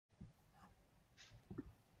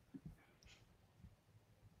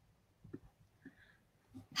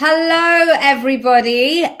Hello,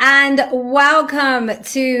 everybody, and welcome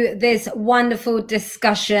to this wonderful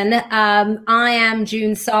discussion. I am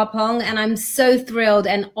June Sarpong, and I'm so thrilled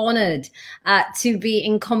and honored to be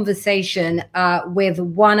in conversation with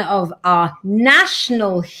one of our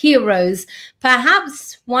national heroes,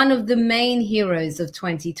 perhaps one of the main heroes of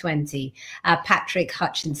 2020, Patrick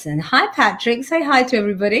Hutchinson. Hi, Patrick. Say hi to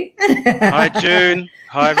everybody. Hi, June.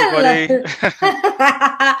 Hi, everybody.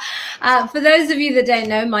 For those of you that don't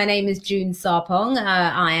know, my name is June Sarpong.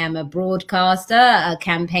 I am a broadcaster, a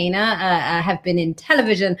campaigner. I have been in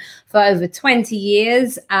television for over 20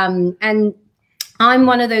 years. And I'm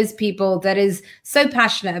one of those people that is so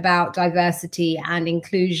passionate about diversity and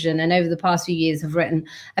inclusion. And over the past few years, have written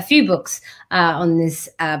a few books on this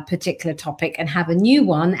particular topic and have a new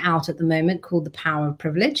one out at the moment called The Power of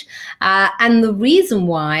Privilege. And the reason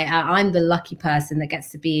why I'm the lucky person that gets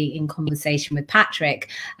to be in conversation with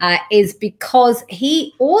Patrick is because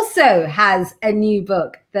he also has a new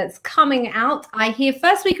book that's coming out, I hear,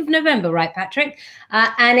 first week of November, right, Patrick?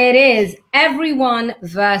 And it is Everyone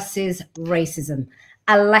versus Racism,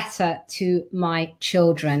 a letter to my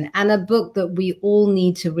children, and a book that we all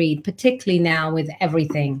need to read, particularly now with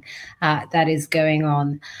everything that is going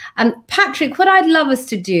on. Patrick, what I'd love us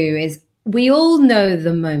to do is, we all know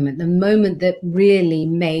the moment that really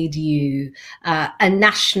made you a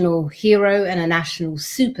national hero and a national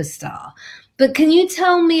superstar. But can you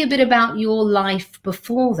tell me a bit about your life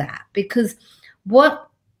before that? Because what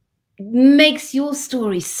makes your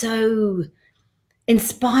story so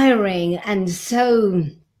inspiring and so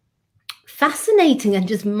fascinating and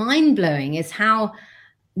just mind-blowing is how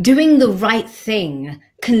doing the right thing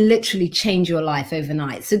can literally change your life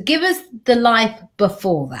overnight. So give us the life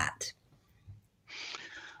before that.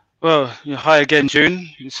 Well, hi again, June.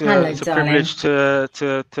 It's Hello, a darling. privilege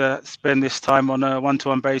to spend this time on a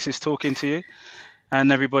one-to-one basis talking to you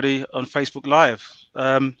and everybody on Facebook Live.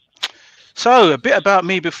 So a bit about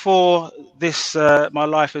me before this, my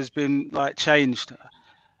life has been changed.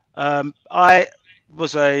 I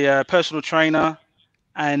was a personal trainer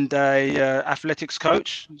and a athletics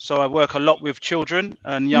coach. So I work a lot with children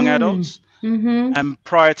and young adults. Mm-hmm. And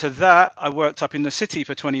prior to that, I worked up in the city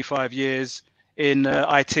for 25 years in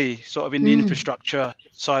IT, sort of in the infrastructure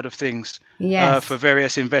side of things, Yes. for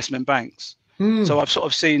various investment banks. So I've sort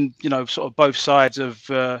of seen, sort of both sides of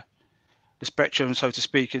the spectrum, so to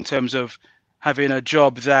speak, in terms of having a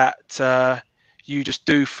job that you just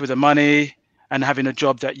do for the money and having a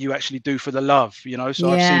job that you actually do for the love, so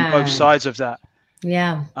I've seen both sides of that.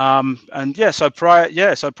 Yeah. And so prior to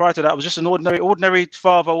that, I was just an ordinary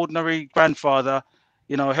father, ordinary grandfather,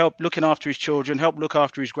 looking after his children, help look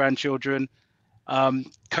after his grandchildren,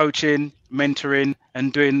 coaching, mentoring,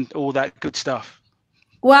 and doing all that good stuff.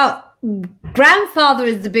 Well, grandfather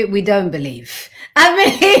is the bit we don't believe. I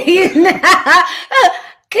mean,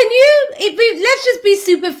 let's just be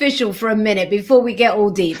superficial for a minute before we get all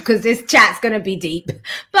deep, because this chat's going to be deep.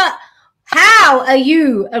 But how are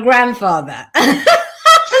you a grandfather?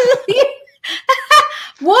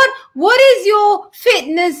 What is your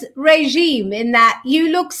fitness regime in that you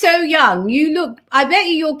look so young? I bet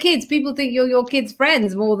your kids, people think you're your kids'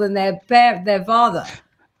 friends more than their father,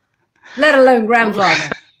 let alone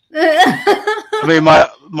grandfather. I mean,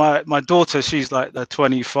 my daughter, she's like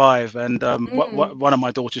 25, and one of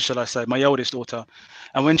my daughters, shall I say, my oldest daughter,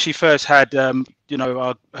 and when she first had my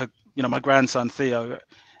grandson Theo,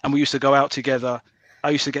 and we used to go out together, I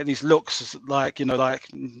used to get these looks like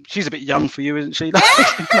she's a bit young for you, isn't she?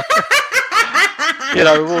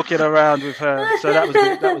 Walking around with her. So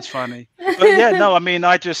that was funny. But yeah, no, I mean,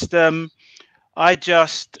 I just try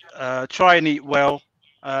and eat well,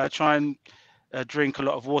 try and drink a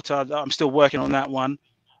lot of water. I'm still working on that one.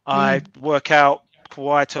 I work out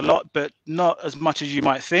quite a lot, but not as much as you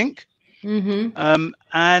might think. And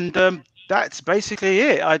that's basically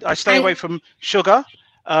it. I stay away from sugar,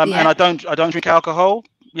 and I don't drink alcohol.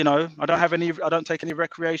 I don't take any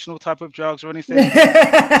recreational type of drugs or anything.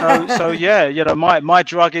 so yeah, my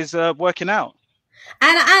drug is working out.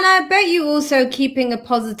 And I bet you also keeping a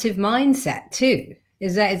positive mindset too.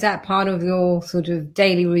 Is that part of your sort of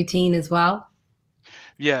daily routine as well?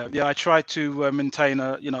 Yeah, I try to maintain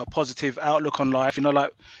a positive outlook on life.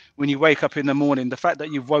 Like when you wake up in the morning, the fact that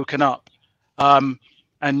you've woken up, and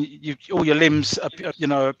all your limbs appear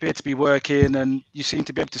to be working, and you seem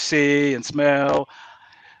to be able to see and smell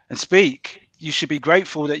and speak. You should be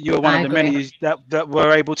grateful that you are one of the many that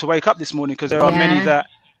were able to wake up this morning, because there are many that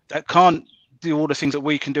can't do all the things that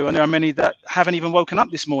we can do, and there are many that haven't even woken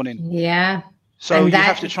up this morning. Yeah. So you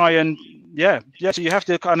have to try and so you have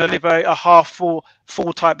to kind of live a half full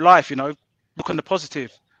type life, look on the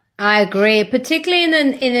positive. I agree, particularly in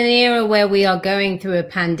an era where we are going through a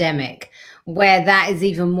pandemic, where that is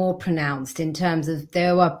even more pronounced in terms of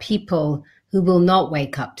there are people who will not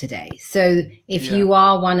wake up today. So if Yeah, you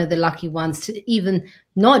are one of the lucky ones to even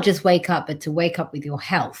not just wake up, but to wake up with your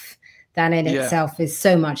health, that in yeah, itself is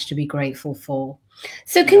so much to be grateful for.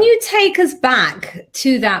 So can yeah. you take us back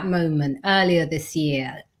to that moment earlier this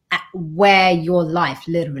year where your life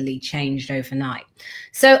literally changed overnight?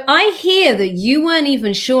 So I hear that you weren't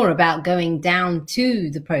even sure about going down to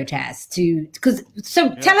the protest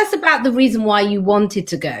tell us about the reason why you wanted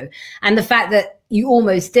to go and the fact that you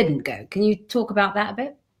almost didn't go. Can you talk about that a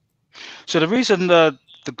bit? So the reason the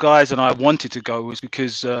guys and I wanted to go was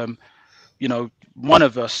because you know, one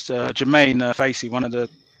of us, Jermaine Facey, one of the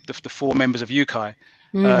four members of UKI,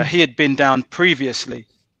 he had been down previously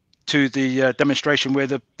to the demonstration where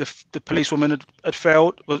the policewoman had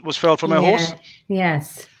was felled from her horse.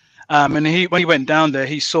 Yes. And when he went down there,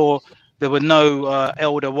 he saw there were no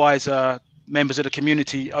elder, wiser members of the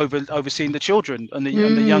community overseeing the children and the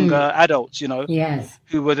younger adults, you know, Yes.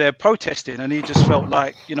 who were there protesting, and he just felt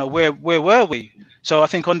like, you know, where were we? So I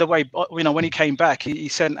think on the way, you know, when he came back, he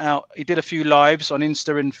did a few lives on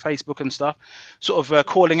Insta and Facebook and stuff, sort of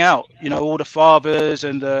calling out, you know, all the fathers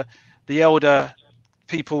and the elder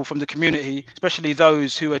people from the community, especially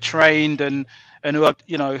those who are trained and who are,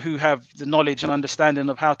 you know, who have the knowledge and understanding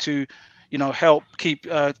of how to, you know, help keep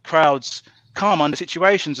crowds calm under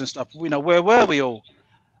situations and stuff. You know, where were we all?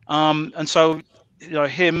 And so, you know,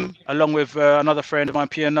 him along with another friend of mine,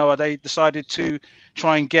 Pierre Noah, they decided to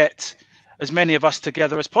try and get as many of us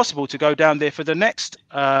together as possible to go down there for the next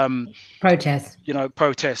Protest. you know,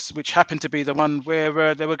 protests, which happened to be the one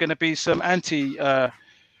where there were going to be some anti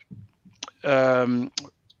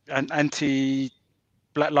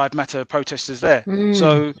Black Lives Matter protesters there.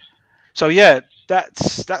 So yeah,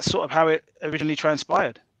 that's sort of how it originally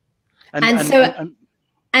transpired. And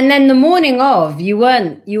then the morning of, you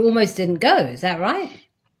almost didn't go. Is that right?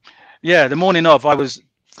 Yeah, the morning of, I was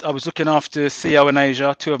looking after Theo and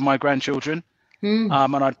Asia, two of my grandchildren, and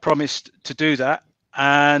I'd promised to do that.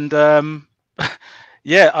 And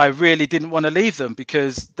yeah, I really didn't want to leave them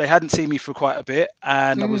because they hadn't seen me for quite a bit,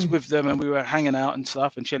 and I was with them and we were hanging out and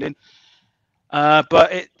stuff and chilling.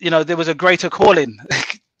 But it, you know, there was a greater calling,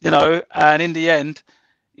 you know, and in the end,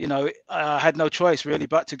 you know, I had no choice really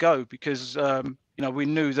but to go because you know, we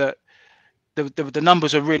knew that the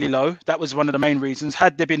numbers are really low. That was one of the main reasons.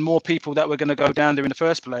 Had there been more people that were going to go down there in the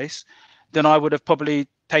first place, then I would have probably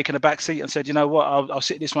taken a back seat and said, you know what, I'll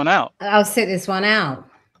sit this one out. I'll sit this one out.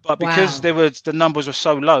 But because the numbers were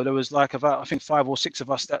so low, there was like about, I think 5 or 6 of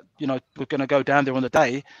us that, you know, were going to go down there on the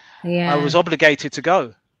day. Yeah. I was obligated to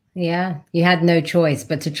go. Yeah, you had no choice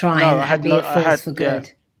but to try and be a force for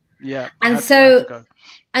good. Yeah. And so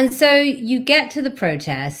you get to the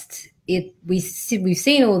protest. We've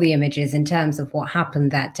seen all the images in terms of what happened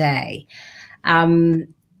that day. And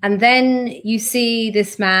then you see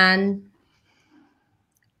this man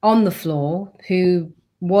on the floor who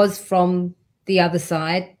was from the other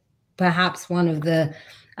side, perhaps one of the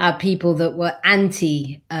people that were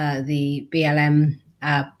anti the BLM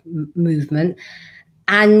movement.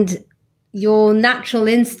 And your natural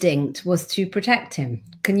instinct was to protect him.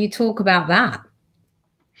 Can you talk about that?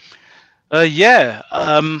 Yeah.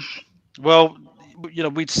 Well, you know,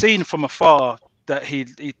 we'd seen from afar that he,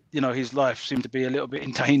 you know, his life seemed to be a little bit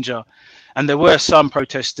in danger, and there were some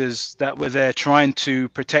protesters that were there trying to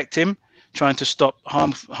protect him, trying to stop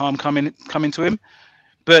harm coming to him.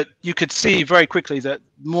 But you could see very quickly that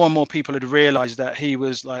more and more people had realized that he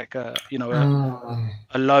was like, you know,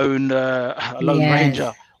 a lone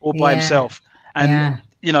ranger all by himself. And,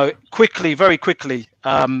 you know, very quickly,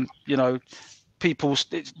 you know, people,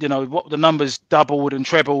 you know, what the numbers doubled and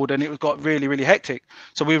trebled, and it got really, really hectic.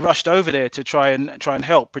 So we rushed over there to try and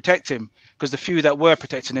help protect him, because the few that were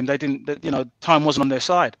protecting him, they didn't, you know, time wasn't on their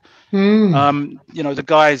side. You know, the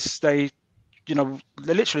guys, you know,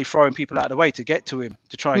 they're literally throwing people out of the way to get to him,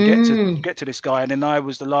 to try and get to this guy. And then I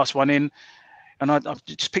was the last one in, and I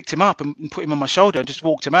just picked him up and put him on my shoulder and just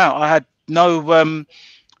walked him out. I had no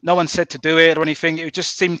one said to do it or anything. It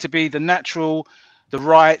just seemed to be the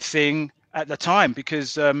right thing at the time,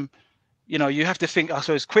 because you know, you have to think, I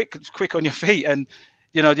suppose, quick on your feet. And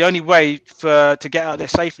you know, the only way to get out there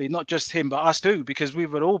safely, not just him but us too, because we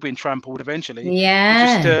would all been trampled eventually,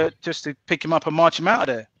 just to pick him up and march him out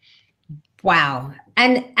of there. Wow.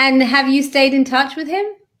 And have you stayed in touch with him?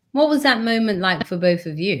 What was that moment like for both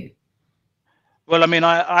of you? Well, I mean,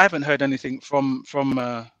 I haven't heard anything from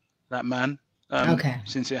that man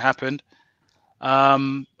since it happened.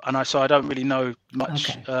 And so I don't really know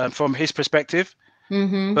much from his perspective.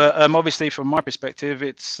 But obviously, from my perspective,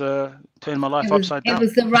 it's turned my life upside down. It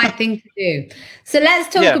was the right thing to do. So let's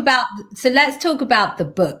talk about the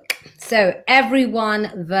book. So,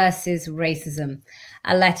 Everyone versus Racism: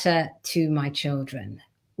 A Letter to My Children.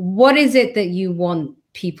 What is it that you want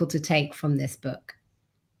people to take from this book?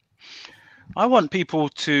 I want people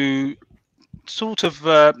to sort of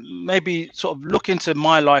maybe sort of look into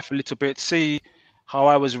my life a little bit, see how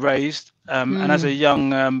I was raised, and as a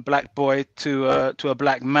young black boy to a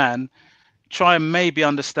black man, try and maybe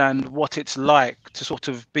understand what it's like to sort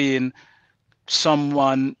of be in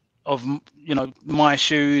someone of, you know, my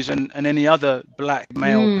shoes and any other black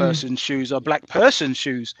male person's shoes or black person's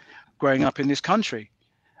shoes growing up in this country.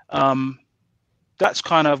 That's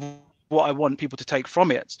kind of what I want people to take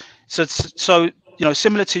from it. So you know,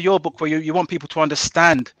 similar to your book, where you want people to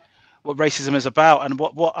understand what racism is about and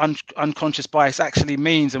what unconscious bias actually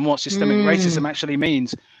means and what systemic racism actually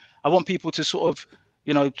means. I want people to sort of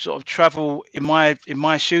travel in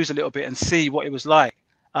my shoes a little bit and see what it was like,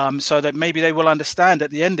 so that maybe they will understand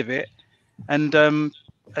at the end of it and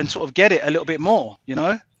sort of get it a little bit more, you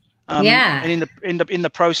know. And in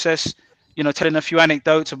the process, you know, telling a few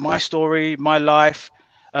anecdotes of my story, my life.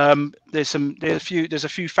 There's a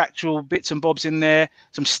few factual bits and bobs in there,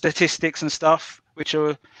 some statistics and stuff, which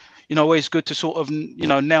are, you know, always good to sort of, you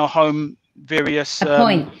know, nail home various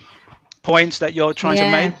points that you're trying to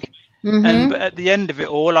make. But at the end of it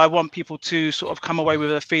all, I want people to sort of come away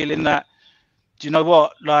with a feeling that, do you know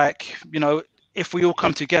what, like, you know, if we all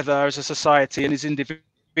come together as a society and as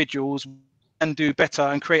individuals and do better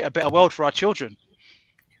and create a better world for our children.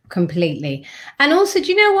 Completely. And also, do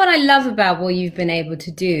you know what I love about what you've been able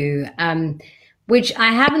to do, which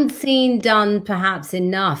I haven't seen done perhaps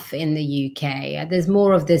enough in the UK, there's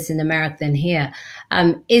more of this in America than here,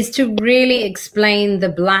 is to really explain the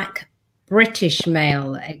Black British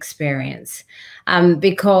male experience,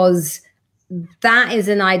 because that is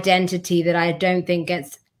an identity that I don't think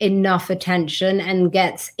gets enough attention and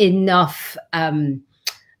gets enough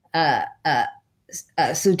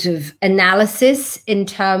sort of analysis in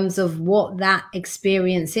terms of what that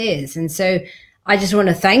experience is. And so I just want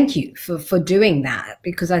to thank you for doing that,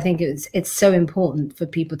 because I think it's so important for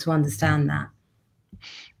people to understand that.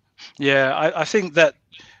 Yeah, I think that,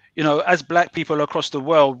 you know, as black people across the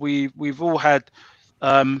world, we've all had,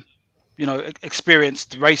 you know,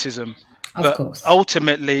 experienced racism, but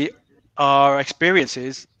ultimately our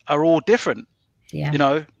experiences are all different. You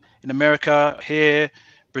know, in America, here,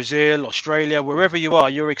 Brazil, Australia, wherever you are,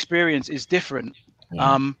 your experience is different,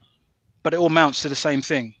 but it all amounts to the same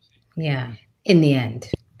thing. Yeah, in the end.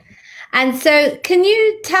 And so, can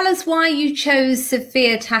you tell us why you chose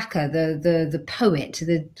Sophia Tucker, the poet,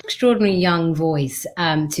 the extraordinary young voice,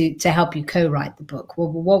 to help you co-write the book?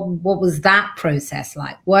 What was that process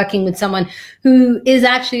like, working with someone who is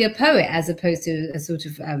actually a poet as opposed to a sort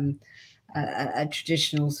of a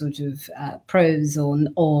traditional sort of prose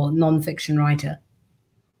or non-fiction writer?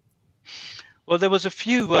 Well, there was a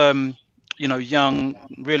few, you know, young,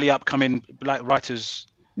 really upcoming black writers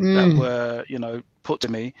that were, you know, put to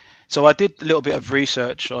me. So I did a little bit of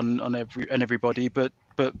research on everybody, but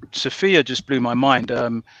Sophia just blew my mind.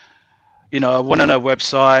 You know, I went on her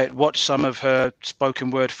website, watched some of her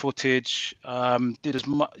spoken word footage, did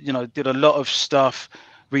a lot of stuff,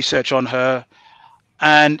 research on her,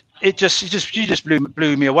 and she just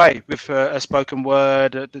blew me away with her spoken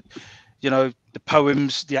word. You know, the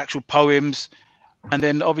poems, the actual poems, and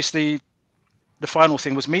then obviously the final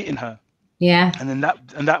thing was meeting her. Yeah. And then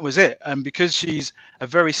that was it. And because she's a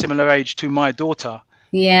very similar age to my daughter,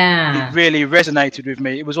 it really resonated with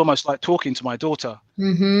me. It was almost like talking to my daughter.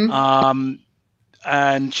 And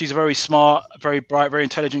she's a very smart, very bright, very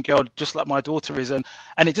intelligent girl, just like my daughter is. And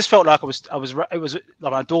it just felt like it was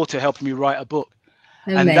like my daughter helping me write a book.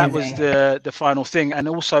 Amazing. And that was the final thing. And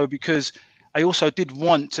also because I also did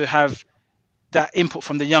want to have that input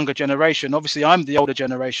from the younger generation. Obviously, I'm the older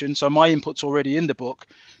generation, so my input's already in the book.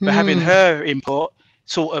 But having her input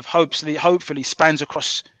sort of hopefully spans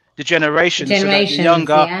across the generations, so that the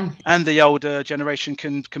younger and the older generation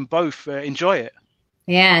can both enjoy it.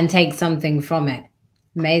 Yeah, and take something from it.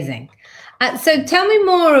 Amazing. So tell me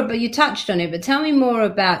more about, you touched on it, but tell me more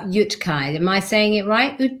about Utkai. Am I saying it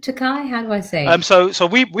right? Utkai? How do I say it? So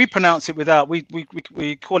we pronounce it without, we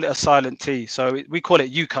call it a silent T. So we call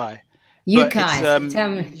it Yukai. Yukai. Tell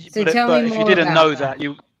me more. If you didn't know that,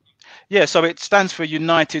 so it stands for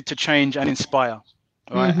United to Change and Inspire,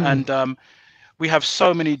 right? And we have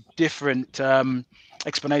so many different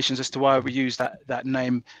explanations as to why we use that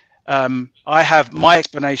name. I have my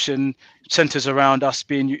explanation centers around us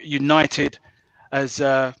being united as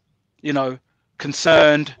you know,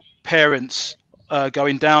 concerned parents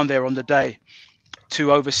going down there on the day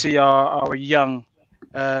to oversee our young,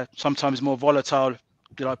 sometimes more volatile,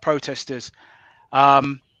 protesters.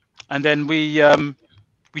 And then we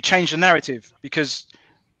changed the narrative, because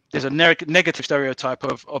there's a negative stereotype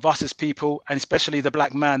of us as people, and especially the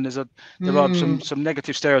black man. There are some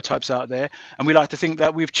negative stereotypes out there, and we like to think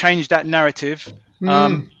that we've changed that narrative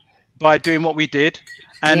by doing what we did,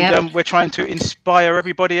 and we're trying to inspire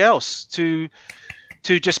everybody else to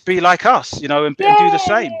just be like us, and do the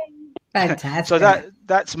same. Fantastic. So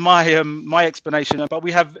that's my my explanation, but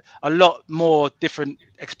we have a lot more different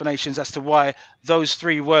explanations as to why those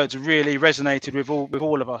 3 words really resonated with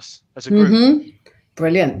all of us as a group.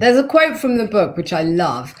 Brilliant. There's a quote from the book which I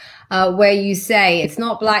love, where you say it's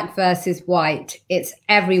not black versus white, it's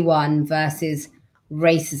everyone versus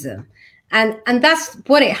racism. And that's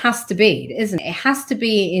what it has to be, isn't it? It has to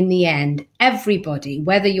be, in the end, everybody,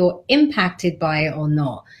 whether you're impacted by it or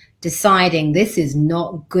not, deciding this is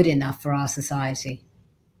not good enough for our society.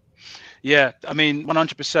 Yeah, I mean,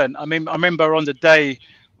 100%. I mean, I remember on the day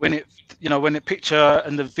when when the picture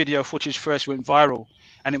and the video footage first went viral,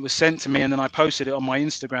 and it was sent to me, and then I posted it on my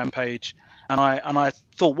Instagram page, and I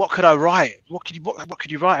thought, what could I write? What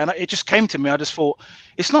could you write? And it just came to me. I just thought,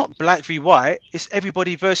 it's not black v white, it's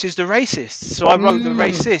everybody versus the racists. So I wrote the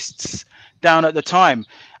racists down at the time,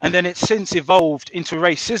 and then it's since evolved into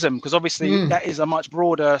racism, because obviously that is a much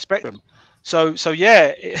broader spectrum. So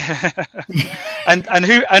yeah, and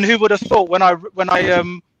who would have thought when I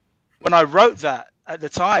wrote that at the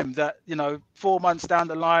time, that 4 months down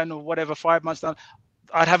the line, or whatever, 5 months down,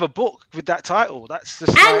 I'd have a book with that title. That's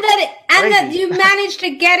just that you managed to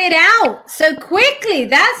get it out so quickly.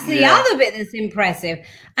 That's the other bit that's impressive.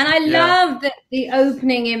 And I love that the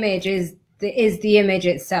opening image is the image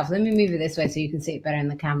itself. Let me move it this way so you can see it better in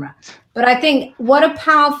the camera. But I think what a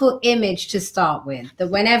powerful image to start with, that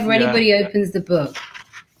whenever anybody opens the book,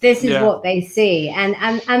 this is what they see. And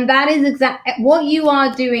that is exactly what you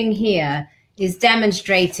are doing here, is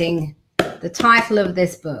demonstrating the title of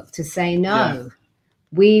this book, to say, no,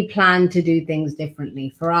 we plan to do things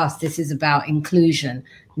differently. For us, this is about inclusion,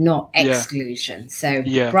 not exclusion. So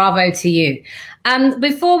bravo to you.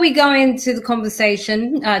 Before we go into the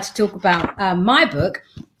conversation to talk about my book,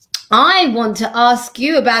 I want to ask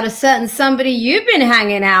you about a certain somebody you've been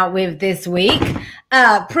hanging out with this week.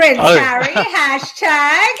 Prince Harry,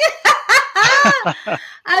 hashtag.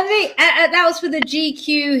 I mean, that was for the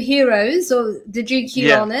GQ Heroes, or the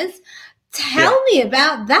GQ Honors. Tell me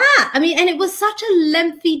about that. I mean, and it was such a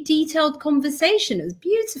lengthy, detailed conversation. It was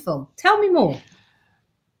beautiful. Tell me more.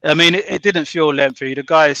 I mean, it didn't feel lengthy. The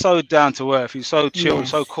guy is so down to earth. He's so chill,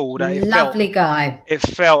 so cool. That Lovely guy. It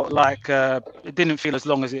felt like it didn't feel as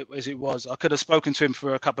long as it was. I could have spoken to him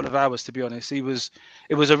for a couple of hours, to be honest. It was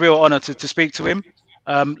a real honor to speak to him.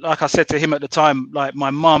 Like I said to him at the time, like,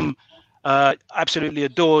 my mum absolutely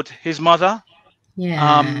adored his mother.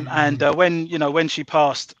 Yeah. And when she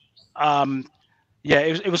passed,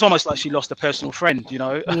 it was almost like she lost a personal friend,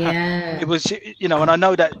 It was, and I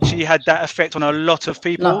know that she had that effect on a lot of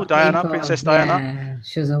people. Princess Diana.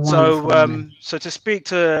 She was a wonderful woman. So to speak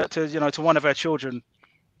to one of her children,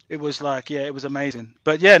 it was like, it was amazing.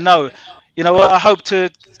 But I hope to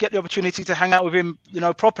get the opportunity to hang out with him,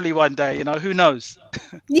 properly one day. Who knows?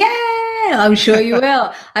 Yeah, I'm sure you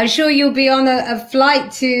will. I'm sure you'll be on a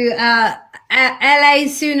flight to LA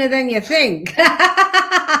sooner than you think.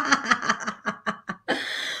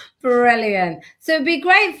 Brilliant. So it'd be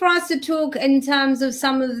great for us to talk in terms of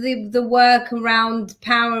some of the work around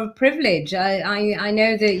power of privilege. I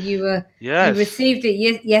know that you received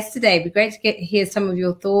it yesterday. It'd be great to hear some of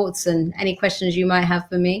your thoughts and any questions you might have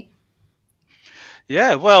for me.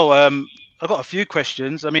 Yeah, well, I got a few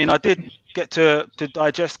questions. I mean, I did get to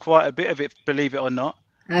digest quite a bit of it, believe it or not.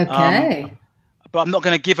 Okay. But I'm not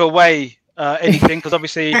going to give away anything, because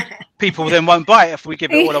obviously people then won't buy it if we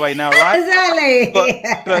give it all away now, right? Exactly.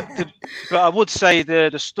 But I would say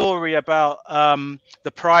the story about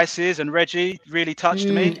the prices and Reggie really touched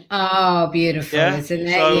me. Oh, beautiful, isn't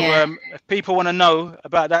it? So if people want to know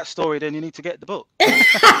about that story, then you need to get the book.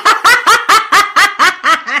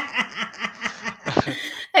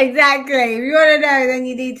 Exactly. If you want to know, then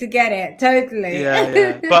you need to get it. Totally.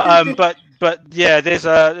 Yeah. But there's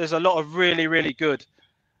a lot of really, really good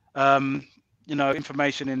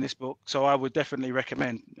information in this book, so I would definitely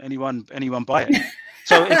recommend anyone buy it.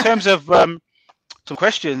 So in terms of some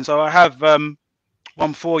questions, so I have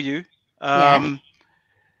one for you.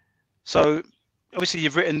 So obviously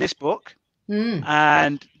you've written this book,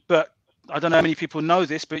 but I don't know how many people know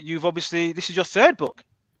this, but this is your third book.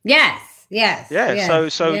 Yes. Yes. Yeah,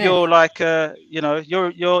 Yes. so Yes. you're like, you know,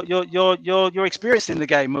 you're experienced in the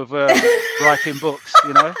game of writing books,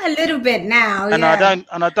 you know. A little bit now, And yeah.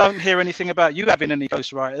 I don't hear anything about you having any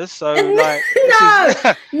ghostwriters. So like, No,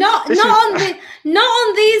 not this is on the not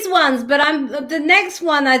on these ones, but I'm the next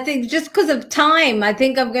one. I think just because of time, I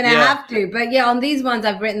think I'm gonna yeah, have to. But yeah, on these ones,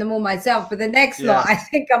 I've written them all myself. But the next lot, yeah. I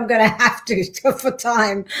think I'm gonna have to for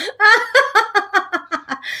time.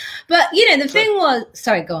 But you know, the So thing was,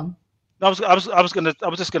 sorry, go on. I was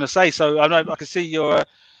just gonna say. So I know I can see you're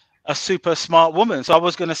a super smart woman. So I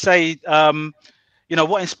was gonna say, you know,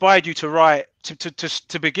 what inspired you to write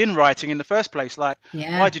to begin writing in the first place? Like, why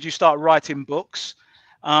Yeah. did you start writing books?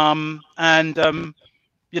 And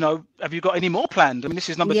you know, have you got any more planned? I mean, this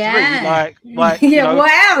is number 3. Yeah. Like, you Yeah. know,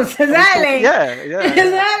 What else? are we talking? Exactly. Yeah.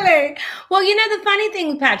 Exactly. Well, you know, the funny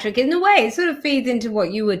thing, Patrick, in a way, it sort of feeds into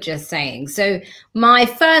what you were just saying. So my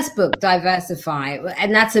first book, Diversify,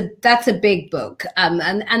 and that's a big book.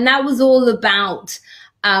 And that was all about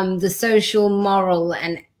the social, moral,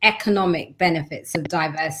 and economic benefits of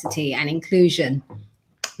diversity and inclusion,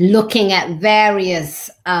 looking at various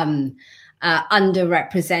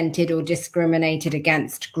underrepresented or discriminated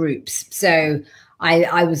against groups. So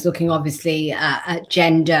I was looking obviously at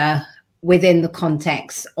gender within the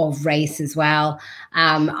context of race as well.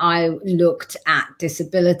 I looked at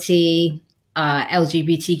disability,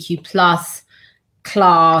 LGBTQ plus,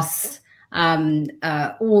 class,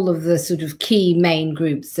 all of the sort of key main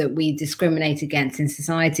groups that we discriminate against in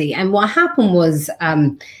society. And what happened was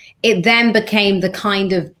it then became the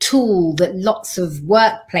kind of tool that lots of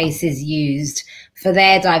workplaces used for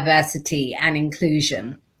their diversity and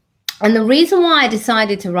inclusion. And the reason why I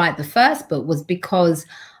decided to write the first book was because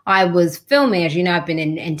I was filming, as you know, I've been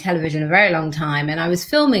in television a very long time, and I was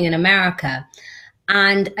filming in America.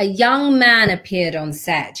 And a young man appeared on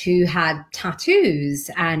set who had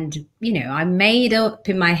tattoos. And, you know, I made up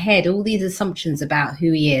in my head all these assumptions about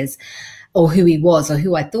who he is, or who he was, or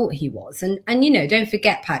who I thought he was. And you know, don't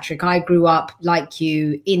forget, Patrick, I grew up like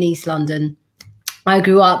you in East London. I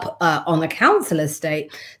grew up on a council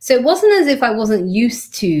estate. So it wasn't as if I wasn't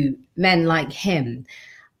used to men like him.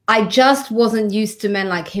 I just wasn't used to men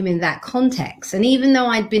like him in that context. And even though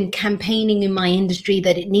I'd been campaigning in my industry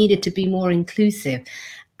that it needed to be more inclusive,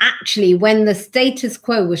 actually, when the status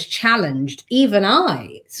quo was challenged, even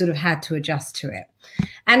I sort of had to adjust to it.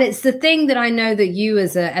 And it's the thing that I know that you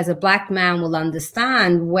as a Black man will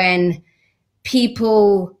understand when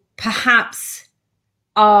people perhaps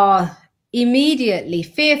are immediately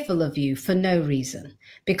fearful of you for no reason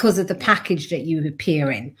because of the package that you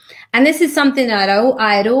appear in. And this is something that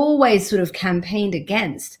I had always sort of campaigned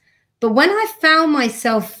against. But when I found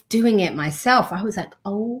myself doing it myself, I was like,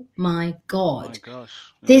 oh my God, oh my gosh.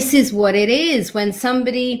 This is what it is when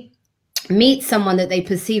somebody meets someone that they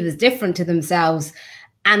perceive as different to themselves,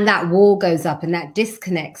 and that wall goes up and that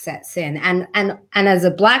disconnect sets in. And as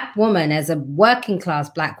a Black woman, as a working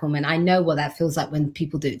class Black woman, I know what that feels like when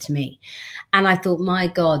people do it to me. And I thought, my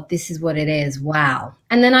God, this is what it is. Wow.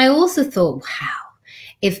 And then I also thought, wow,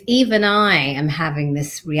 if even I am having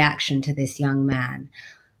this reaction to this young man,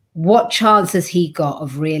 what chance has he got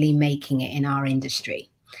of really making it in our industry?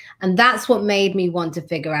 And that's what made me want to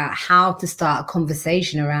figure out how to start a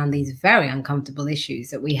conversation around these very uncomfortable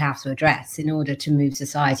issues that we have to address in order to move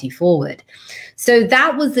society forward. So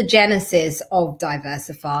that was the genesis of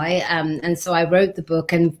Diversify. And so I wrote the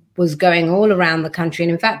book and was going all around the country,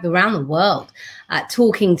 and in fact, around the world,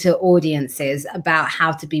 talking to audiences about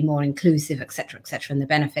how to be more inclusive, et cetera, and the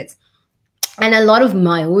benefits. And a lot of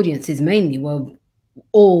my audiences mainly were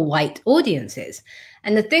all white audiences.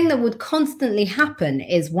 And the thing that would constantly happen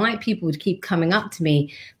is white people would keep coming up to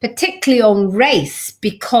me, particularly on race,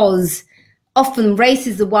 because often race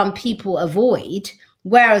is the one people avoid,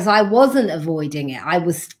 whereas I wasn't avoiding it. I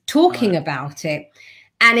was talking about it,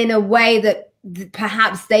 and in a way that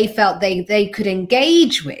perhaps they felt they could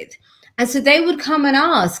engage with. And so they would come and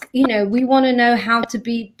ask, you know, we want to know how to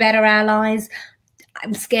be better allies.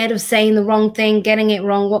 I'm scared of saying the wrong thing, getting it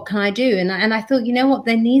wrong. What can I do? And I thought, you know what,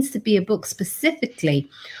 there needs to be a book specifically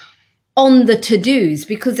on the to-dos,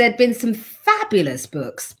 because there'd been some fabulous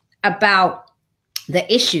books about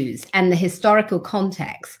the issues and the historical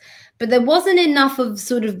context, but there wasn't enough of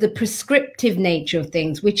sort of the prescriptive nature of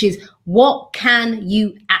things, which is what can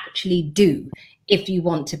you actually do if you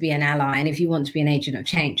want to be an ally and if you want to be an agent of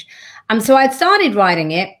change. So I'd started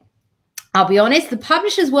writing it. I'll be honest, the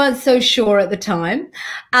publishers weren't so sure at the time.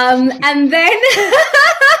 And then,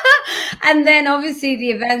 and then obviously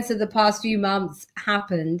the events of the past few months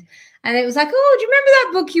happened. And it was like, oh, do you remember that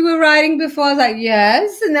book you were writing before? I was like,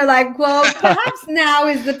 yes. And they're like, well, perhaps now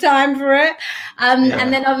is the time for it.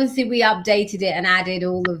 And then obviously we updated it and added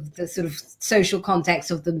all of the sort of social context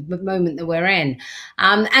of the moment that we're in.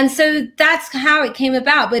 And so that's how it came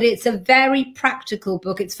about. But it's a very practical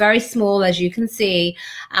book. It's very small, as you can see.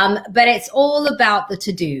 But it's all about the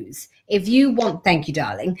to-dos. If you want, thank you,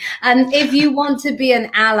 darling. And if you want to be an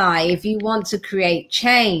ally, if you want to create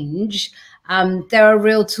change, there are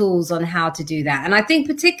real tools on how to do that. And I think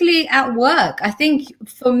particularly at work, I think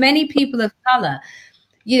for many people of color,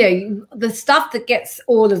 you know, the stuff that gets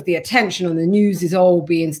all of the attention on the news is all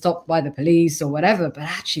being stopped by the police or whatever. But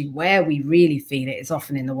actually where we really feel it is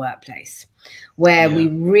often in the workplace, where we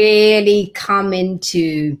really come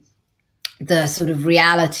into the sort of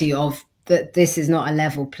reality of that this is not a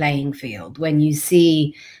level playing field. When you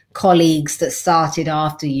see colleagues that started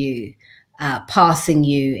after you, passing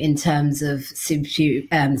you in terms of seniority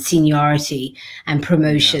and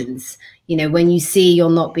promotions, you know, when you see you're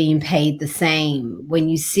not being paid the same, when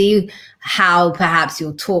you see how perhaps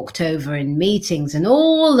you're talked over in meetings and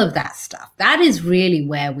all of that stuff, that is really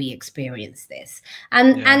where we experience this.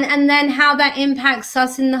 And then how that impacts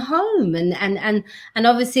us in the home and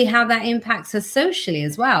obviously how that impacts us socially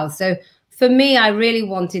as well. So for me, I really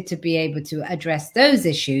wanted to be able to address those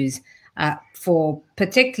issues for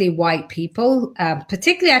particularly white people,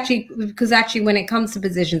 particularly actually, because actually when it comes to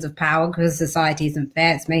positions of power, because society isn't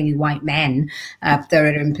fair, it's mainly white men that are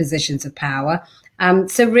in positions of power.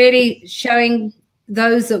 So really showing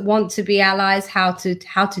those that want to be allies how to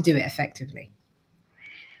do it effectively.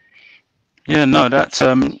 Yeah, no, that's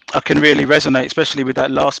I can really resonate, especially with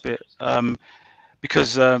that last bit,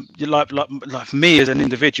 because like me as an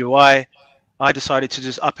individual, I decided to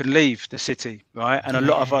just up and leave the city, right? And a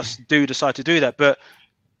lot of us do decide to do that, but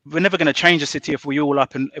we're never going to change the city if we all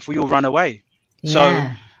run away.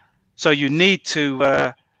 So you need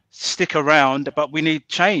to stick around, but we need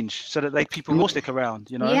change so that people will stick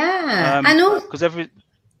around, you know? Yeah,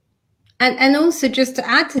 and also just to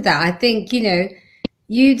add to that, I think, you know,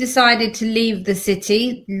 you decided to leave the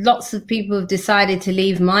city. Lots of people have decided to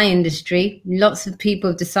leave my industry. Lots of people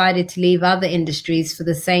have decided to leave other industries for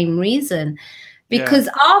the same reason. Because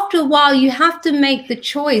after a while, you have to make the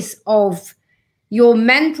choice of your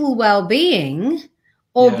mental well-being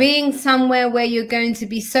or being somewhere where you're going to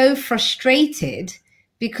be so frustrated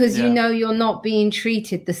because you know you're not being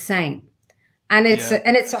treated the same. And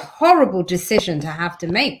it's a horrible decision to have to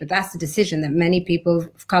make, but that's the decision that many people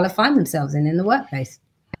of color find themselves in the workplace.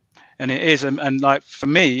 And it is, and like for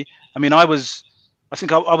me, I mean, I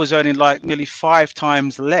think I was earning like nearly 5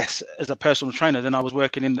 times less as a personal trainer than I was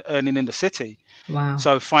earning in the city. Wow.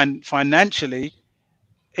 So financially,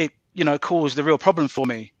 it, you know, caused the real problem for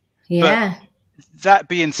me. Yeah. But that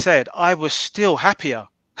being said, I was still happier.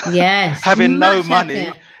 Yes. Having no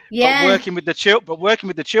money, but working with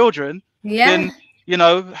the children. Than, you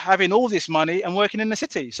know, having all this money and working in the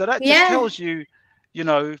city. So that just tells you, you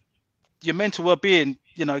know, your mental well-being,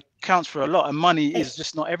 you know, counts for a lot, and money is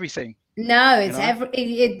just not everything. No, it's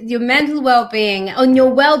your mental well-being and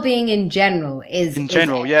your well-being in general is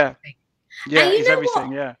everything. Is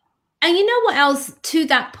everything. Yeah. And you know what else to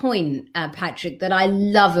that point, Patrick, that I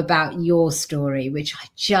love about your story, which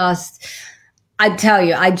I tell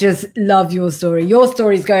you, I just love your story. Your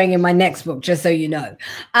story is going in my next book, just so you know,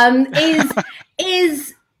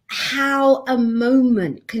 is how a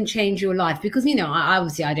moment can change your life. Because, you know,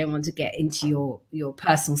 obviously I don't want to get into your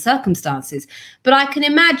personal circumstances, but I can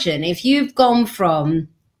imagine if you've gone from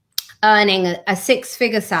earning a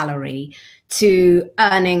 6-figure salary to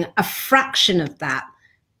earning a fraction of that,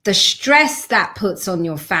 the stress that puts on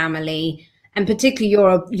your family. And particularly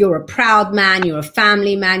you're a proud man, you're a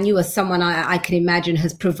family man, you are someone I can imagine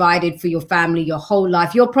has provided for your family your whole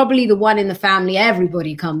life. You're probably the one in the family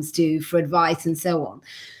everybody comes to for advice and so on.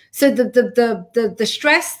 So the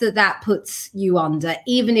stress that puts you under,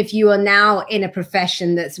 even if you are now in a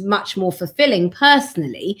profession that's much more fulfilling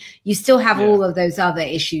personally, you still have all of those other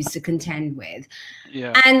issues to contend with.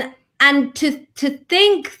 Yeah. And to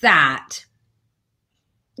think that,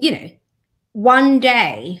 you know, one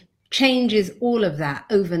day changes all of that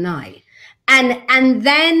overnight and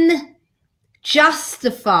then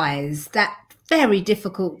justifies that very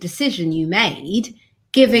difficult decision you made,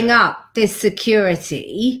 giving up this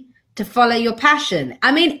security to follow your passion.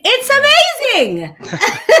 I mean, it's amazing.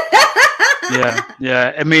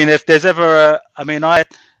 Yeah. I mean, if there's ever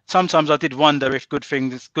sometimes I did wonder if good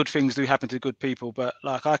things do happen to good people, but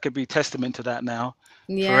like I could be testament to that now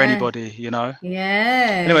for anybody, you know.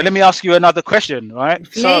 Yeah. Anyway, let me ask you another question, right?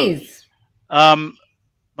 Please. So,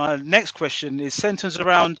 my next question is centers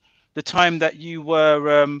around the time that you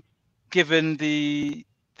were given the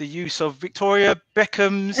use of Victoria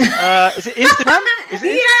Beckham's is it Instagram? Is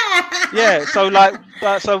it? Yeah. So like,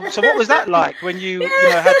 so what was that like when you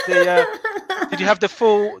had the? Did you have the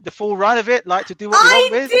full run of it, like to do what you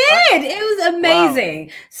want with? I did. It was amazing.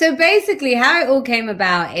 Wow. So basically, how it all came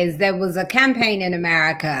about is there was a campaign in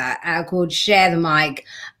America called Share the Mic,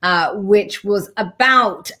 which was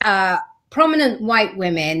about prominent white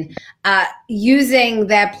women using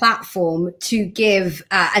their platform to give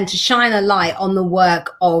and to shine a light on the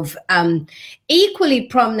work of equally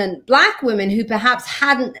prominent Black women who perhaps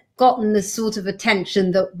hadn't gotten the sort of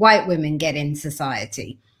attention that white women get in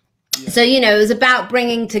society. Yeah. So, you know, it was about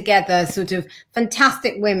bringing together sort of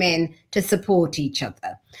fantastic women to support each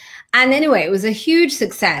other. And anyway, it was a huge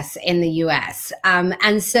success in the US.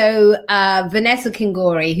 And so Vanessa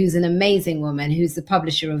Kingori, who's an amazing woman, who's the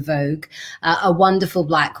publisher of Vogue, a wonderful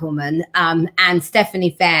Black woman, and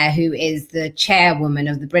Stephanie Fair, who is the chairwoman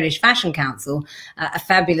of the British Fashion Council, a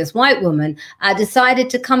fabulous white woman, decided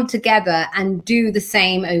to come together and do the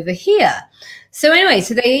same over here. So anyway,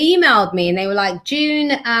 so they emailed me and they were like,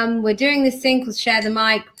 June, we're doing this thing called Share the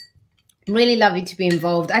Mic. Really lovely to be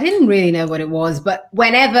involved. I didn't really know what it was, but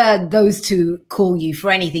whenever those two call you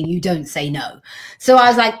for anything, you don't say no. So I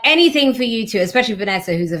was like, anything for you two, especially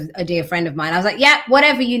Vanessa, who's a dear friend of mine. I was like, yeah,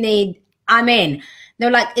 whatever you need, I'm in.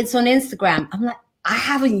 They're like, it's on Instagram. I'm like, I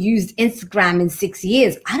haven't used Instagram in 6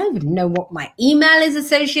 years. I don't even know what my email is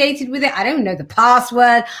associated with it. I don't know the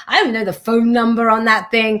password. I don't know the phone number on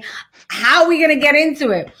that thing. How are we going to get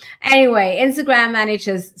into it? Anyway, Instagram managed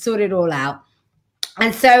to sort it all out.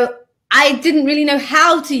 And so I didn't really know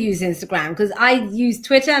how to use Instagram because I use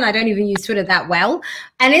Twitter and I don't even use Twitter that well.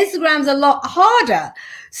 And Instagram's a lot harder.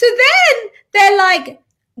 So then they're like,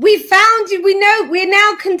 we found you. We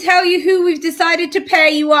now can tell you who we've decided to pair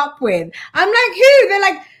you up with. I'm like, who? They're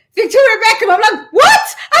like, Victoria Beckham. I'm like, what?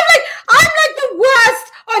 I'm like the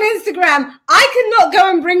worst on Instagram. I cannot go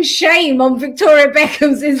and bring shame on Victoria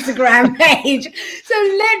Beckham's Instagram page. So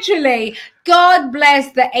literally, God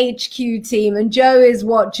bless the HQ team. And Joe is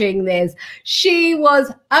watching this. She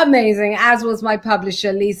was amazing, as was my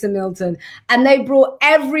publisher, Lisa Milton. And they brought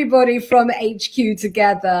everybody from HQ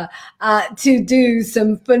together to do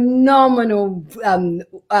some phenomenal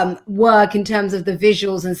work in terms of the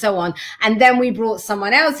visuals and so on. And then we brought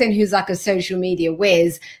someone else in who's like a social media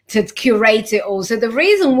whiz to curate it all. So the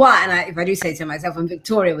reason why, and if I do say so myself, and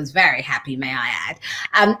Victoria was very happy, may I add.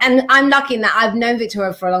 And I'm lucky in that I've known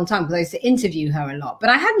Victoria for a long time because I used to interview her a lot, but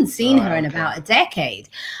I hadn't seen her in about a decade.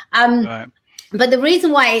 Right. But the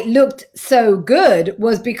reason why it looked so good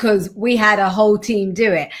was because we had a whole team do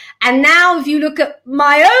it. And now if you look at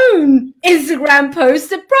my own Instagram posts,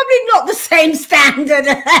 they're probably not the same standard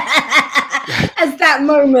as that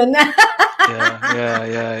moment.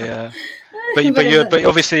 Yeah. But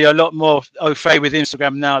obviously a lot more au fait with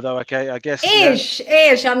Instagram now, though. Okay, I guess.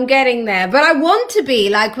 Ish. I'm getting there, but I want to be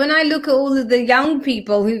like when I look at all of the young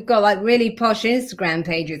people who've got like really posh Instagram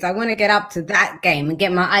pages. I want to get up to that game and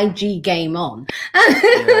get my IG game on.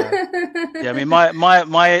 I mean,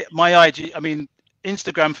 my IG. I mean,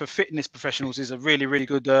 Instagram for fitness professionals is a really, really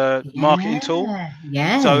good marketing tool.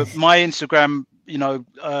 Yeah. So my Instagram, you know,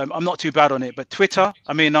 I'm not too bad on it, but Twitter,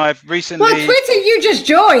 I mean, I've recently. Well, Twitter, you just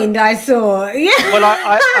joined, I saw. Yeah. Well,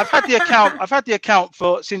 I've had the account. I've had the account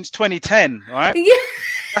since 2010, right? Yeah.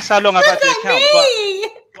 That's how long I've had the account.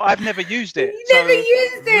 But I've never used it. Never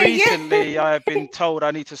used it. Recently, I've been told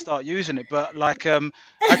I need to start using it, but like, I'm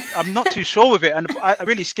not too sure with it, and it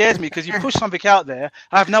really scares me because you push something out there.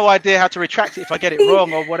 I have no idea how to retract it if I get it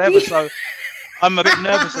wrong or whatever. So. I'm a bit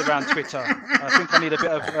nervous around Twitter. I think I need a bit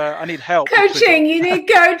of, I need help. Coaching, you need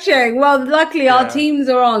coaching. Well, luckily our teams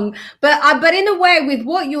are on. But in a way, with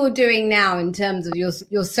what you're doing now in terms of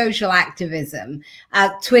your social activism,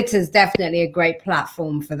 Twitter's definitely a great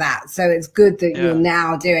platform for that. So it's good that you're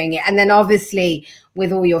now doing it. And then obviously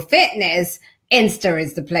with all your fitness, Insta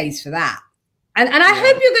is the place for that. And I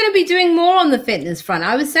hope you're going to be doing more on the fitness front.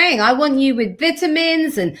 I was saying, I want you with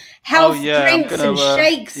vitamins and health drinks and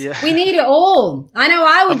shakes. We need it all. I know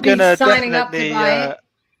I would be signing up to buy it.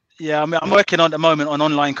 Yeah, I mean, I'm working on at the moment on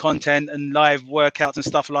online content and live workouts and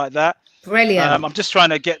stuff like that. Brilliant. I'm just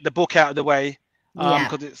trying to get the book out of the way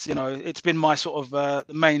because it's, you know, it's been my sort of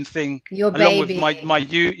the main thing. Your along baby. with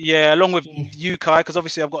along with UKI, because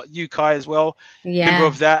obviously I've got UKI as well. Member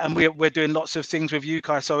of that, and we're doing lots of things with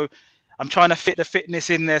UKI. So I'm trying to fit the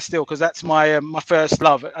fitness in there still, because that's my my first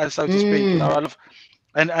love, so to speak. You know, I love,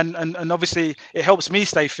 and obviously it helps me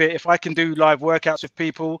stay fit. If I can do live workouts with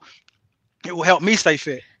people, it will help me stay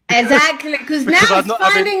fit. Exactly, because now it's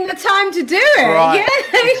finding the time to do it. Right, Yeah.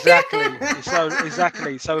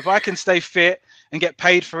 exactly. So if I can stay fit and get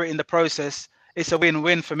paid for it in the process, it's a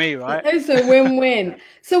win-win for me, right? It's a win-win.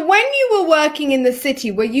 So when you were working in the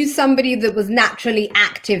city, were you somebody that was naturally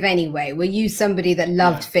active anyway? Were you somebody that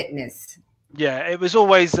loved fitness? Yeah, it was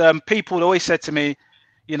always, people always said to me,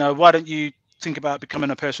 you know, why don't you think about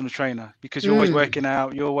becoming a personal trainer? Because you're always working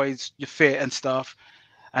out, you're fit and stuff.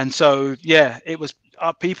 And so, yeah, it was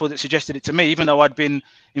people that suggested it to me, even though I'd been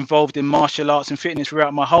involved in martial arts and fitness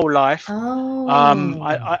throughout my whole life. Oh.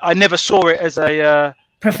 I never saw it as a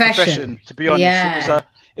profession, to be honest. Yeah.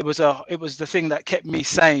 It was the thing that kept me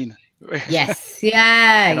sane. Yes.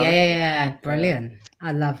 Yeah. Yeah. Brilliant.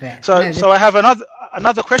 I love it. So I have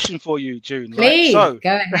another question for you, June. Please, right? So,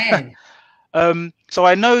 go ahead. So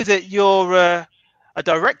I know that you're a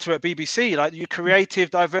director at BBC, like you're creative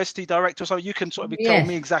diversity director, so you can sort of tell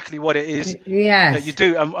me exactly what it is that you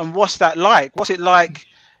do, and what's that like? What's it like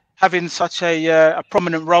having such a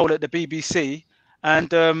prominent role at the BBC,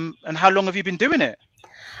 and how long have you been doing it?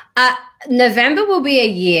 November will be a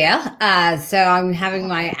year, so I'm having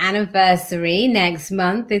my anniversary next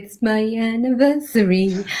month. It's my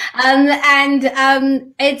anniversary,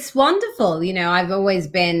 and it's wonderful. You know, I've always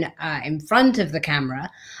been in front of the camera,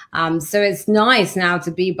 so it's nice now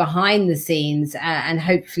to be behind the scenes and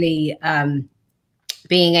hopefully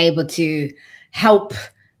being able to help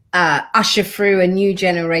usher through a new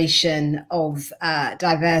generation of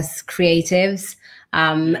diverse creatives.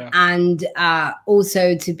 And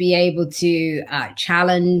also to be able to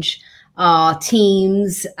challenge our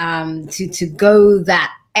teams to go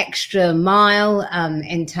that extra mile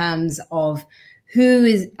in terms of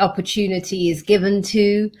who opportunity is given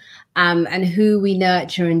to and who we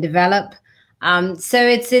nurture and develop. So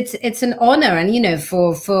it's an honor, and you know,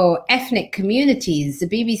 for ethnic communities, the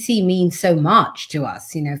BBC means so much to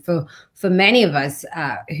us. You know, for many of us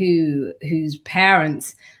whose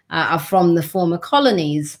parents are from the former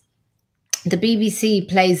colonies, the BBC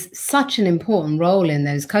plays such an important role in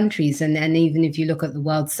those countries. And even if you look at the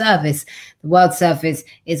World Service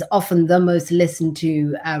is often the most listened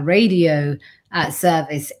to radio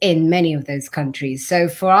service in many of those countries. So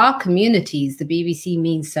for our communities, the BBC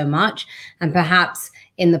means so much. And perhaps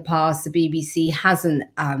in the past, the BBC hasn't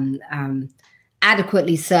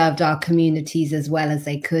adequately served our communities as well as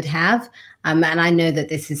they could have. And I know that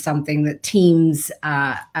this is something that teams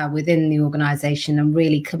within the organization are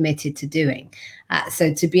really committed to doing.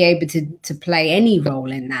 So to be able to play any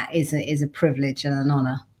role in that is a privilege and an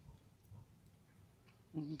honor.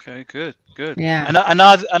 Okay, good. Yeah. And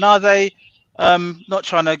are they, not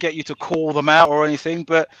trying to get you to call them out or anything,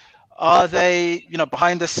 but are they, you know,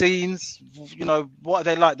 behind the scenes, you know, what are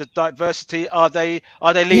they like, the diversity? Are they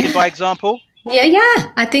leading by example?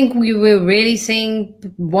 Yeah. I think we were really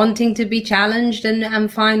wanting to be challenged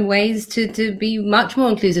and find ways to be much more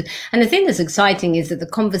inclusive. And the thing that's exciting is that the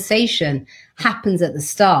conversation happens at the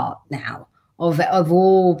start now of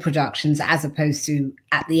all productions, as opposed to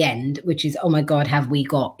at the end, which is, oh my God, have we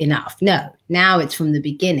got enough? No, now it's from the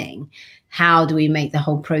beginning. How do we make the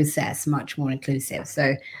whole process much more inclusive?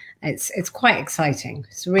 So it's quite exciting.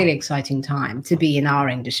 It's a really exciting time to be in our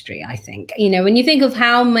industry, I think. You know, when you think of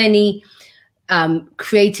how many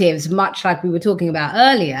creatives, much like we were talking about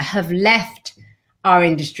earlier, have left our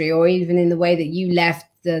industry, or even in the way that you left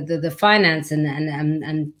the finance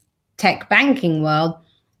and tech banking world,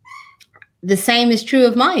 the same is true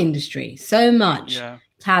of my industry. So much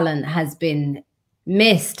talent has been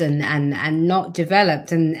missed and not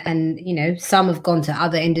developed, and you know, some have gone to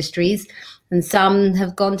other industries and some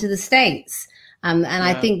have gone to the States.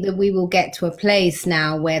 I think that we will get to a place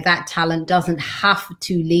now where that talent doesn't have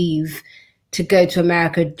to leave to go to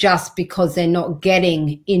America just because they're not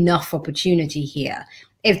getting enough opportunity here.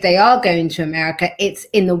 If they are going to America, it's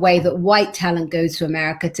in the way that white talent goes to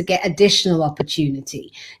America to get additional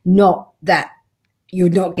opportunity, not that you're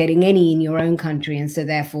not getting any in your own country, and so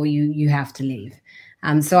therefore you have to leave.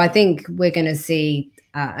 So I think we're going to see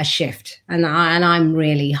a shift, and I'm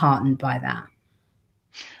really heartened by that.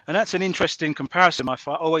 And that's an interesting comparison I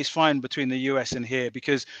always find between the US and here,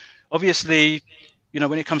 because obviously, you know,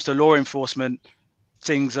 when it comes to law enforcement,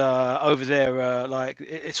 things over there, like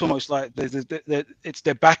it's almost like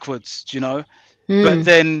they're backwards, you know. But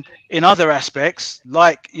then in other aspects,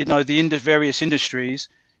 like, you know, the various industries,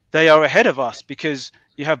 they are ahead of us, because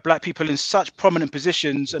you have black people in such prominent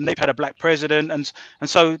positions, and they've had a black president, and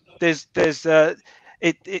so it's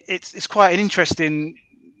quite an interesting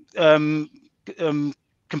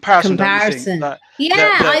comparison, don't you think?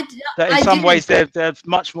 That in some ways they're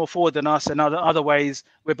much more forward than us, and other ways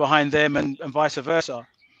we're behind them, and vice versa.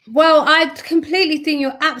 Well, I completely think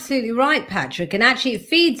you're absolutely right, Patrick. And actually, it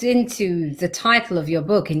feeds into the title of your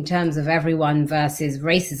book in terms of everyone versus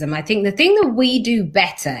racism. I think the thing that we do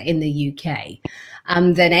better in the UK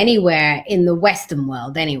than anywhere in the Western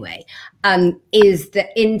world anyway, is the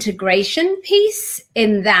integration piece,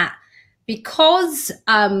 in that because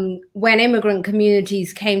when immigrant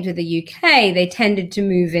communities came to the UK, they tended to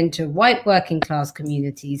move into white working class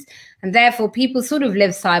communities. And therefore, people sort of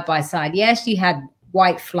lived side by side. Yes, you had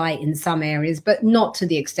white flight in some areas, but not to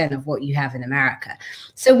the extent of what you have in America.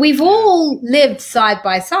 So we've all lived side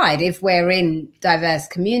by side if we're in diverse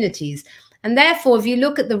communities. And therefore, if you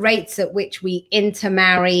look at the rates at which we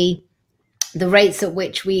intermarry, the rates at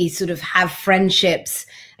which we sort of have friendships,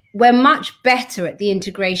 we're much better at the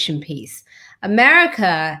integration piece.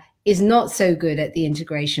 America is not so good at the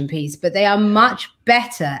integration piece, but they are much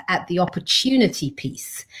better at the opportunity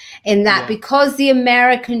piece, in that because the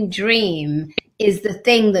American dream is the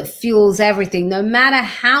thing that fuels everything, no matter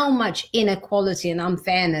how much inequality and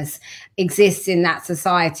unfairness exists in that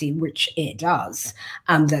society, which it does.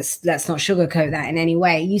 Let's not sugarcoat that in any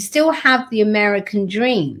way. You still have the American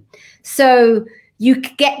dream. So you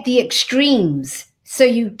get the extremes. So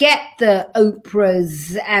you get the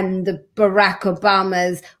Oprahs and the Barack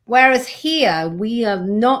Obamas, whereas here we have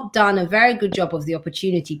not done a very good job of the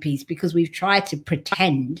opportunity piece, because we've tried to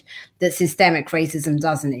pretend that systemic racism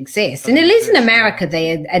doesn't exist. And at least in America,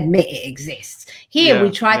 they admit it exists. Here, we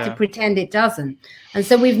try to pretend it doesn't. And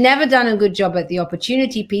so we've never done a good job at the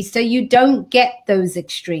opportunity piece. So you don't get those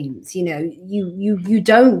extremes. You know, you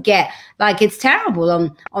don't get, like, it's terrible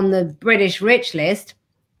on the British rich list.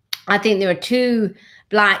 I think there are 2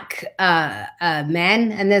 black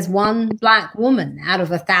men and there's 1 black woman out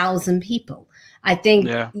of 1,000 people. I think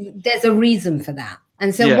there's a reason for that.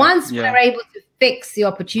 And so once we're able to fix the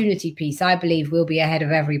opportunity piece, I believe we'll be ahead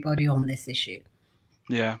of everybody on this issue.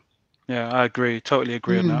 Yeah, I agree. Totally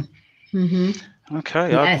agree on that. Mm-hmm.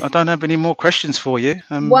 Okay, I don't have any more questions for you.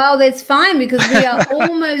 Well, that's fine, because we are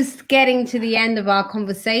almost getting to the end of our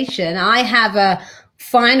conversation. I have a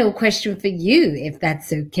final question for you, if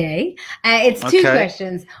that's okay. It's 2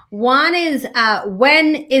 questions. One is,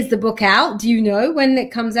 when is the book out? Do you know when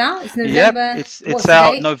it comes out? It's November. Yep, it's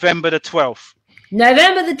out November the 12th.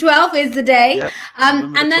 November the 12th is the day. Yep,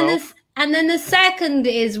 and then the second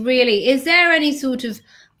is really, is there any sort of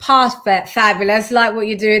past fabulous, like what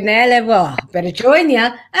you're doing there? Well, better join you.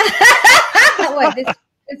 Wait,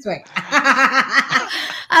 this way.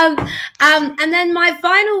 And then my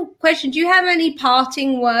final question, do you have any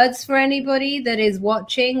parting words for anybody that is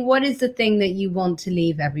watching? What is the thing that you want to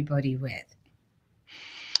leave everybody with?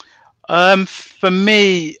 For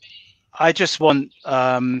me, I just want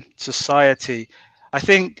society. I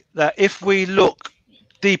think that if we look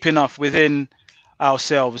deep enough within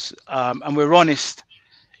ourselves and we're honest,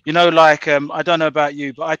 you know, like, I don't know about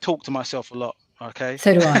you, but I talk to myself a lot. Okay.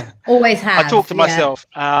 So do I. Always have. I talk to myself,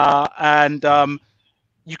 and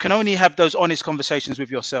you can only have those honest conversations with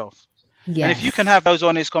yourself. Yes. And if you can have those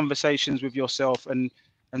honest conversations with yourself and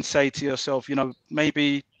say to yourself, you know,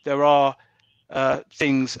 maybe there are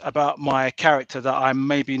things about my character that I'm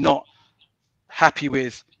maybe not happy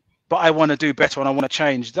with, but I want to do better and I want to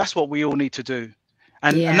change. That's what we all need to do.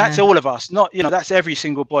 And that's all of us, not, you know, that's every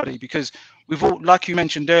single body, because we've all, like you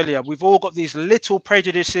mentioned earlier, we've all got these little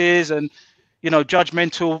prejudices and, you know,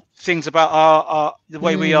 judgmental things about the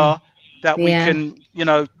way we are, that we can, you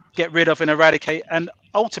know, get rid of and eradicate. And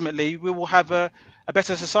ultimately we will have a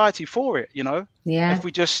better society for it, you know, if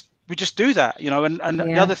we just do that, you know. And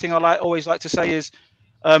the other thing I always like to say is,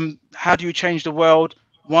 how do you change the world?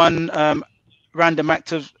 One random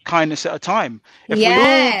act of kindness at a time. If we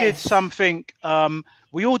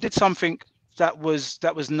all did something, that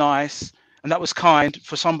was nice and that was kind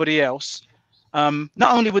for somebody else,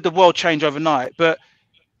 not only would the world change overnight, but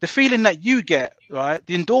the feeling that you get, right,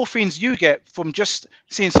 the endorphins you get from just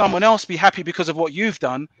seeing someone else be happy because of what you've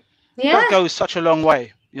done, that goes such a long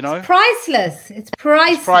way, you know. It's priceless. It's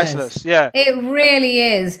priceless. It's priceless. Yeah, it really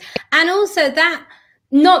is. And also that,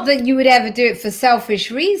 not that you would ever do it for selfish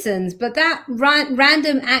reasons, but that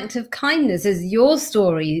random act of kindness, as your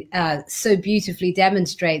story so beautifully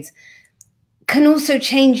demonstrates, can also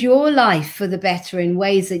change your life for the better in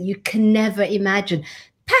ways that you can never imagine.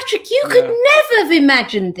 Patrick, you could never have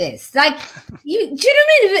imagined this. Like, do you know what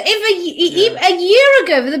I mean? If a year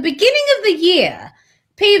ago, at the beginning of the year,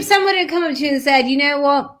 if somebody had come up to you and said, you know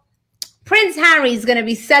what, Prince Harry's going to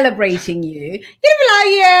be celebrating you, you'd be like,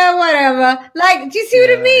 yeah, whatever. Like, do you see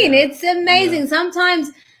what I mean? It's amazing.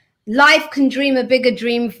 Sometimes life can dream a bigger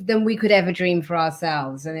dream than we could ever dream for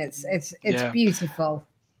ourselves, and it's beautiful.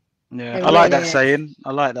 Yeah, I like that saying.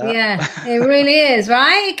 I like that. Yeah, it really is,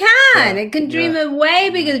 right? It can. Yeah, It can dream a way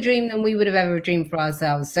bigger dream than we would have ever dreamed for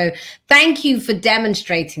ourselves. So thank you for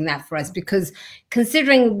demonstrating that for us, because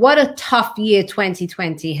considering what a tough year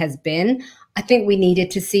 2020 has been, I think we needed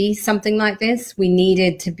to see something like this. We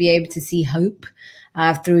needed to be able to see hope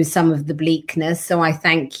through some of the bleakness. So I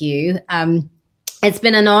thank you. It's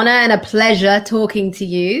been an honor and a pleasure talking to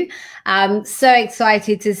you. I'm so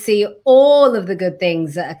excited to see all of the good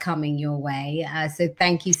things that are coming your way. So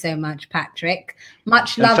thank you so much, Patrick.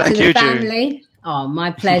 Much love to the family. June. Oh,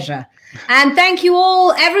 my pleasure. And thank you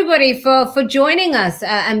all, everybody, for joining us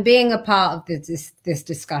and being a part of this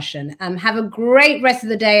discussion. Have a great rest of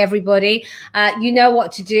the day, everybody. You know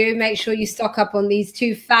what to do. Make sure you stock up on these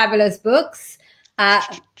 2 fabulous books.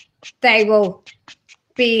 They will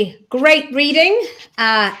be great reading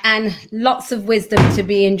and lots of wisdom to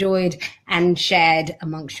be enjoyed and shared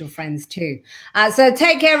amongst your friends too. So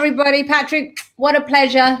take care, everybody. Patrick, what a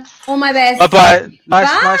pleasure. All my best. Bye-bye.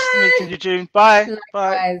 Nice meeting you, June. Bye.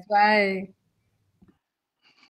 Likewise. Bye.